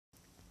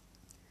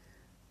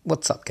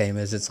What's up,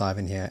 gamers? It's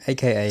Ivan here,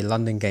 aka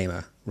London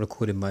Gamer,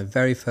 recording my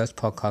very first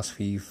podcast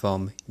for you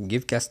from,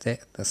 you've guessed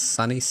it, the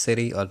sunny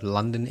city of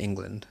London,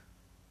 England.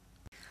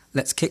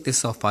 Let's kick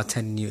this off by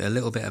telling you a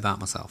little bit about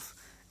myself.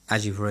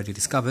 As you've already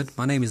discovered,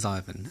 my name is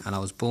Ivan, and I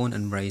was born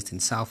and raised in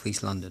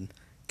southeast London,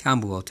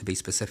 Camberwell to be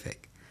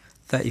specific.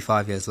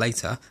 35 years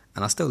later,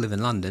 and I still live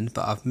in London,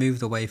 but I've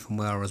moved away from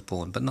where I was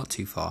born, but not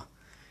too far.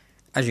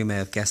 As you may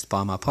have guessed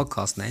by my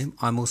podcast name,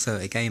 I'm also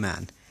a gay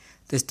man.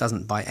 This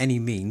doesn't by any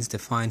means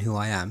define who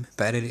I am,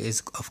 but it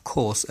is of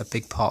course a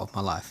big part of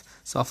my life,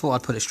 so I thought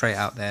I'd put it straight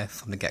out there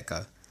from the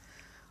get-go.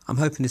 I'm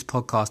hoping this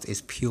podcast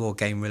is pure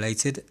game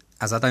related,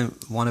 as I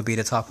don't want to be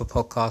the type of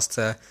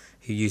podcaster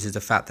who uses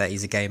the fact that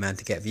he's a gay man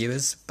to get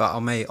viewers, but I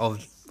may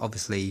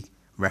obviously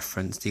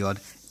reference the odd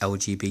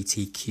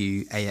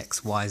LGBTQ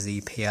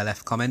AXYZ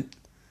PLF comment.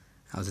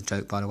 That was a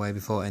joke, by the way,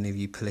 before any of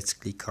you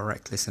politically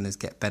correct listeners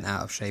get bent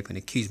out of shape and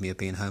accuse me of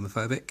being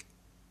homophobic.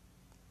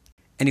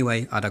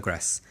 Anyway, I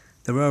digress.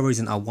 The real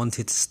reason I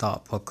wanted to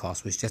start a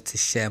podcast was just to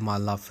share my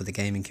love for the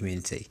gaming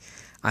community.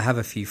 I have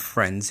a few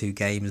friends who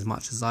game as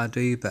much as I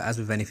do, but as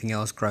with anything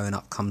else, growing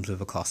up comes with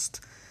a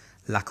cost.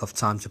 Lack of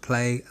time to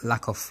play,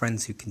 lack of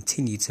friends who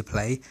continue to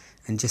play,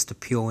 and just a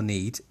pure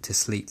need to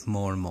sleep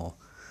more and more.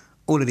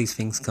 All of these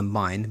things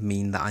combined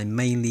mean that I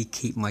mainly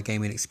keep my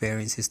gaming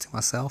experiences to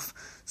myself,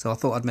 so I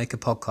thought I'd make a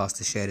podcast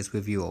to share this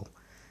with you all.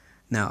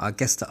 Now, I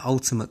guess the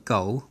ultimate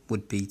goal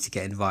would be to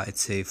get invited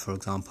to, for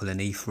example, an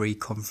E3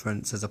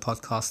 conference as a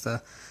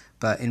podcaster.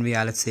 But in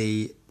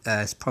reality,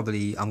 it's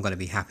probably I'm going to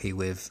be happy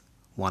with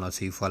 1 or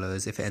 2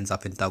 followers. If it ends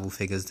up in double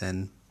figures,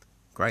 then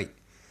great.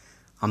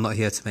 I'm not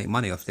here to make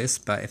money off this,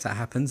 but if that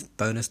happens,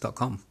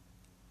 bonus.com.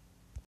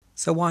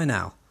 So why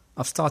now?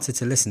 I've started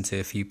to listen to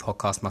a few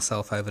podcasts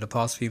myself over the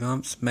past few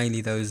months, mainly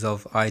those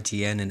of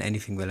IGN and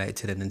anything related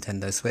to the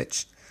Nintendo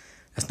Switch.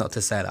 That's not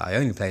to say that I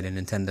only play the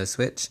Nintendo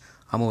Switch.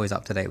 I'm always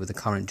up to date with the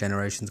current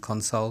generation's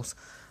consoles.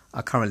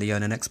 I currently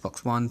own an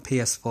Xbox One,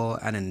 PS4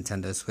 and a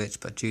Nintendo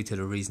Switch, but due to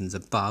the reasons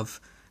above,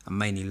 I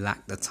mainly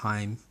lack the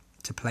time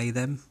to play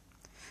them.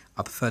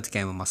 I prefer to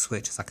game on my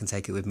Switch as I can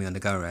take it with me on the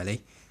go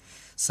really.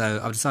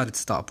 So I've decided to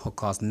start a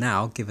podcast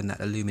now, given that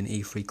the looming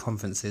E3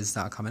 conferences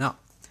that are coming up.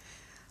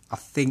 I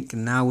think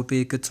now would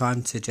be a good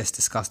time to just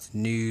discuss the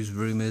news,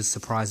 rumours,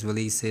 surprise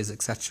releases,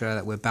 etc.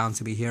 that we're bound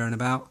to be hearing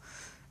about.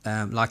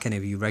 Like any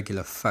of you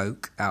regular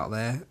folk out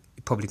there,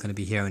 you're probably going to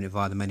be hearing it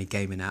via the many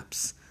gaming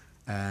apps.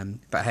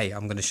 But hey,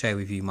 I'm going to share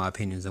with you my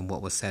opinions on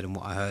what was said and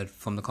what I heard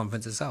from the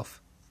conference itself.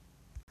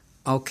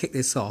 I'll kick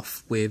this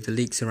off with the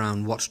leaks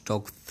around Watch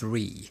Dogs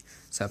 3.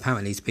 So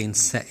apparently it's been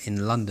set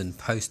in London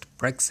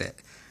post-Brexit.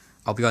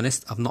 I'll be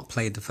honest, I've not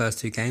played the first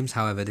 2 games,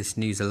 however this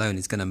news alone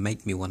is going to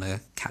make me want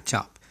to catch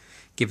up.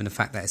 Given the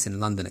fact that it's in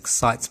London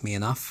excites me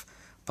enough,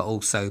 but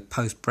also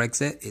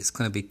post-Brexit it's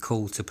going to be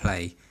cool to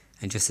play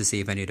and just to see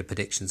if any of the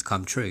predictions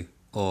come true,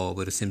 or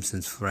will the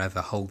Simpsons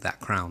forever hold that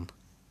crown?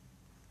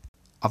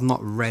 I've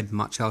not read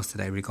much else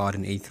today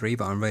regarding E3,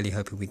 but I'm really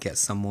hoping we get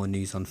some more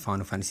news on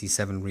Final Fantasy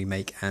VII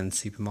Remake and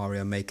Super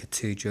Mario Maker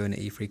 2 during the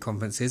E3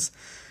 conferences.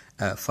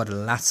 For the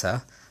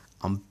latter,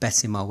 I'm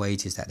betting my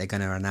wages that they're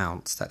going to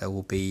announce that there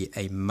will be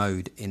a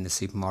mode in the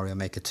Super Mario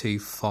Maker 2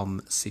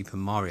 from Super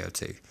Mario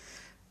 2.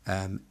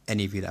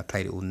 Any of you that have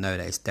played it will know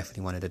that it's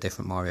definitely one of the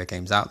different Mario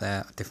games out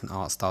there, different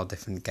art style,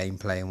 different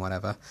gameplay and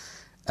whatever.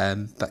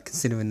 But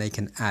considering they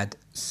can add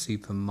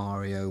Super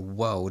Mario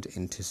World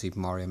into Super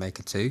Mario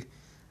Maker 2,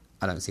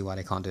 I don't see why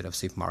they can't do it with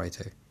Super Mario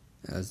 2.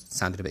 It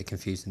sounded a bit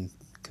confusing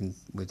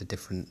with the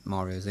different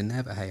Marios in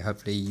there, but hey,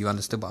 hopefully you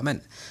understood what I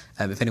meant.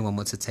 If anyone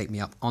wants to take me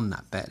up on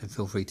that bet, then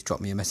feel free to drop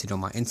me a message on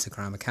my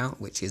Instagram account,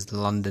 which is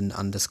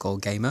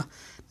London_gamer.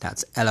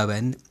 That's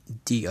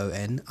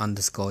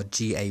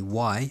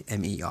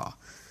LONDON_GAYMER.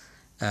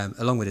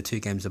 Along with the 2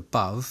 games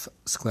above,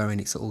 Square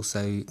Enix are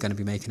also going to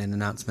be making an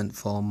announcement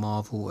for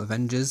Marvel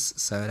Avengers,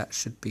 so that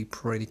should be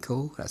pretty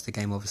cool. That's the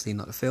game, obviously,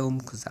 not the film,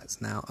 because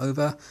that's now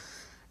over.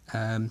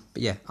 But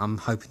yeah, I'm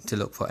hoping to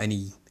look for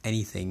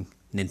anything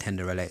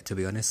Nintendo related, to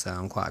be honest, so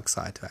I'm quite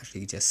excited to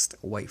actually just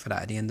wait for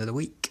that at the end of the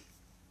week.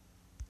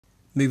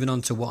 Moving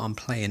on to what I'm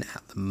playing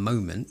at the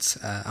moment,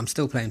 I'm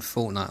still playing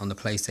Fortnite on the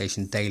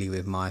PlayStation daily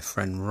with my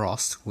friend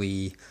Ross.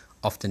 We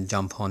often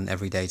jump on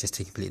every day just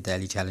to complete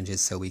daily challenges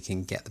so we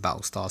can get the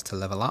battle stars to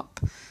level up.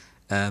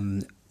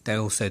 They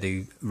also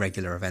do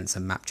regular events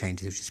and map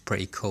changes, which is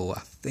pretty cool.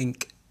 I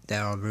think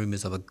there are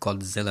rumours of a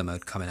Godzilla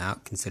mode coming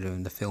out,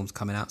 considering the film's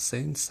coming out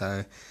soon,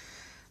 so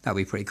that'll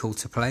be pretty cool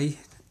to play.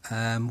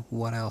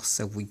 What else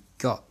have we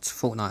got?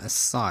 Fortnite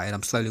aside,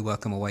 I'm slowly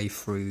working my way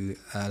through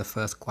the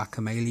first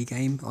Guacamelee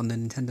game on the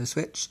Nintendo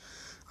Switch.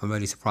 I'm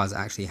really surprised at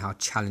actually how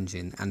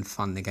challenging and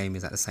fun the game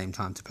is at the same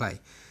time to play.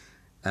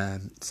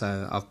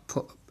 So I've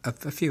put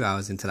a few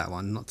hours into that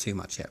one, not too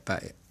much yet,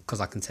 but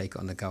because I can take it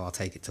on the go, I'll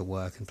take it to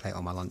work and play it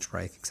on my lunch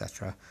break,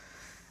 etc.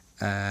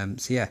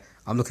 So yeah,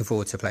 I'm looking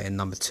forward to playing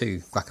number 2,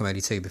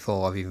 Guacamelee 2,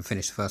 before I've even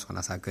finished the first one.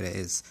 That's how good it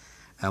is.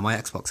 My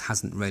Xbox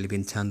hasn't really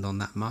been turned on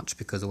that much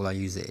because all I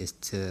use it is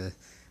to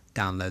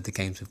download the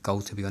games with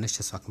gold, to be honest,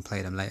 just so I can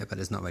play them later, but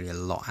there's not really a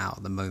lot out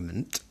at the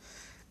moment.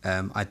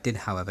 I did,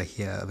 however,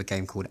 hear of a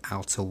game called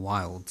Outer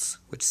Wilds,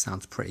 which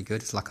sounds pretty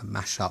good. It's like a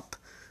mashup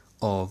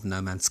of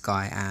No Man's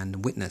Sky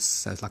and Witness,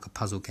 so it's like a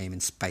puzzle game in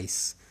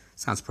space.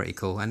 Sounds pretty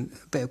cool, and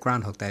a bit of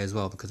Groundhog Day as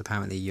well, because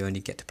apparently you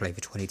only get to play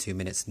for 22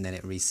 minutes and then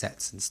it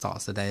resets and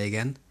starts the day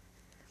again.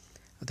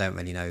 I don't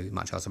really know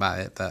much else about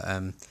it, but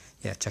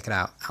yeah, check it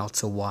out,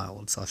 Outer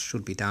Wilds. I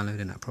should be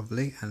downloading that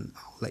probably, and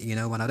I'll let you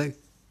know when I do.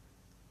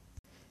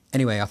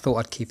 Anyway, I thought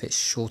I'd keep it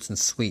short and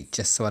sweet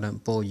just so I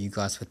don't bore you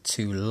guys for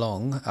too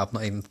long. I've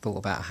not even thought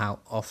about how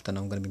often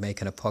I'm going to be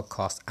making a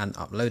podcast and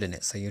uploading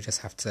it, so you'll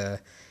just have to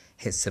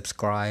hit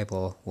subscribe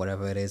or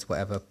whatever it is,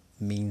 whatever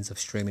means of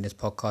streaming this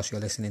podcast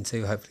you're listening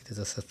to. Hopefully there's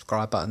a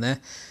subscribe button there.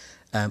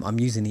 I'm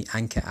using the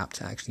Anchor app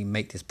to actually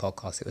make this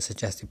podcast. It was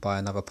suggested by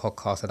another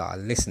podcaster that I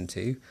listened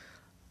to.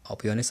 I'll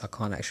be honest, I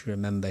can't actually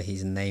remember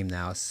his name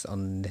now. It's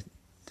on the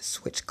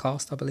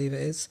Switchcast, I believe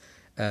it is.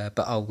 But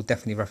I'll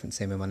definitely reference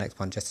him in my next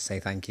one just to say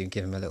thank you and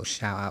give him a little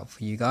shout out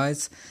for you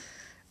guys.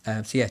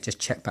 So yeah, just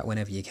check back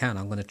whenever you can.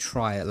 I'm going to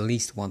try at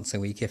least once a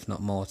week, if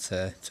not more,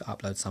 to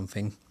upload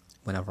something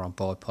whenever I'm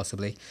bored,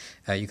 possibly.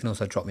 You can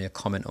also drop me a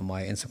comment on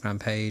my Instagram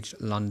page,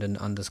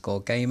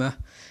 London_gamer.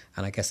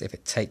 And I guess if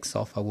it takes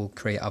off, I will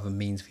create other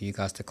means for you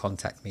guys to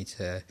contact me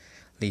to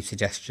leave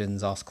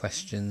suggestions, ask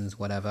questions,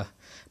 whatever.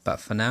 But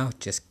for now,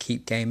 just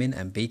keep gaming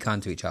and be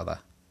kind to each other.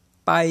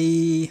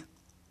 Bye!